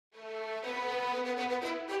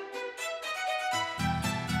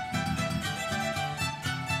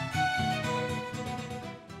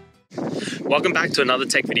Welcome back to another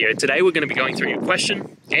tech video. Today we're going to be going through your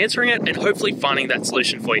question, answering it, and hopefully finding that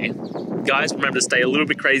solution for you. Guys, remember to stay a little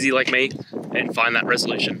bit crazy like me and find that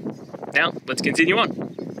resolution. Now, let's continue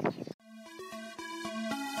on.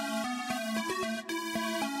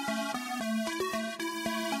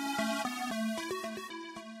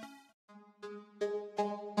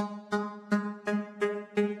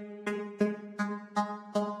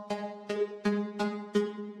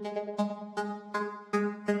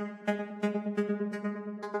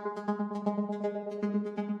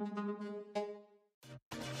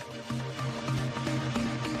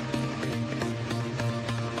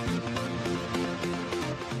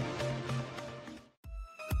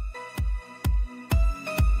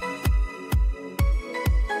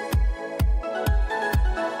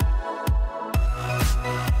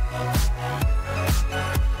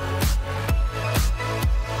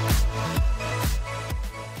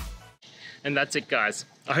 And that's it, guys.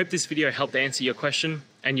 I hope this video helped answer your question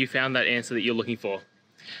and you found that answer that you're looking for.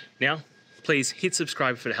 Now, please hit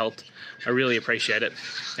subscribe if it helped. I really appreciate it.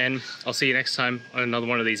 And I'll see you next time on another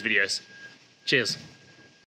one of these videos. Cheers.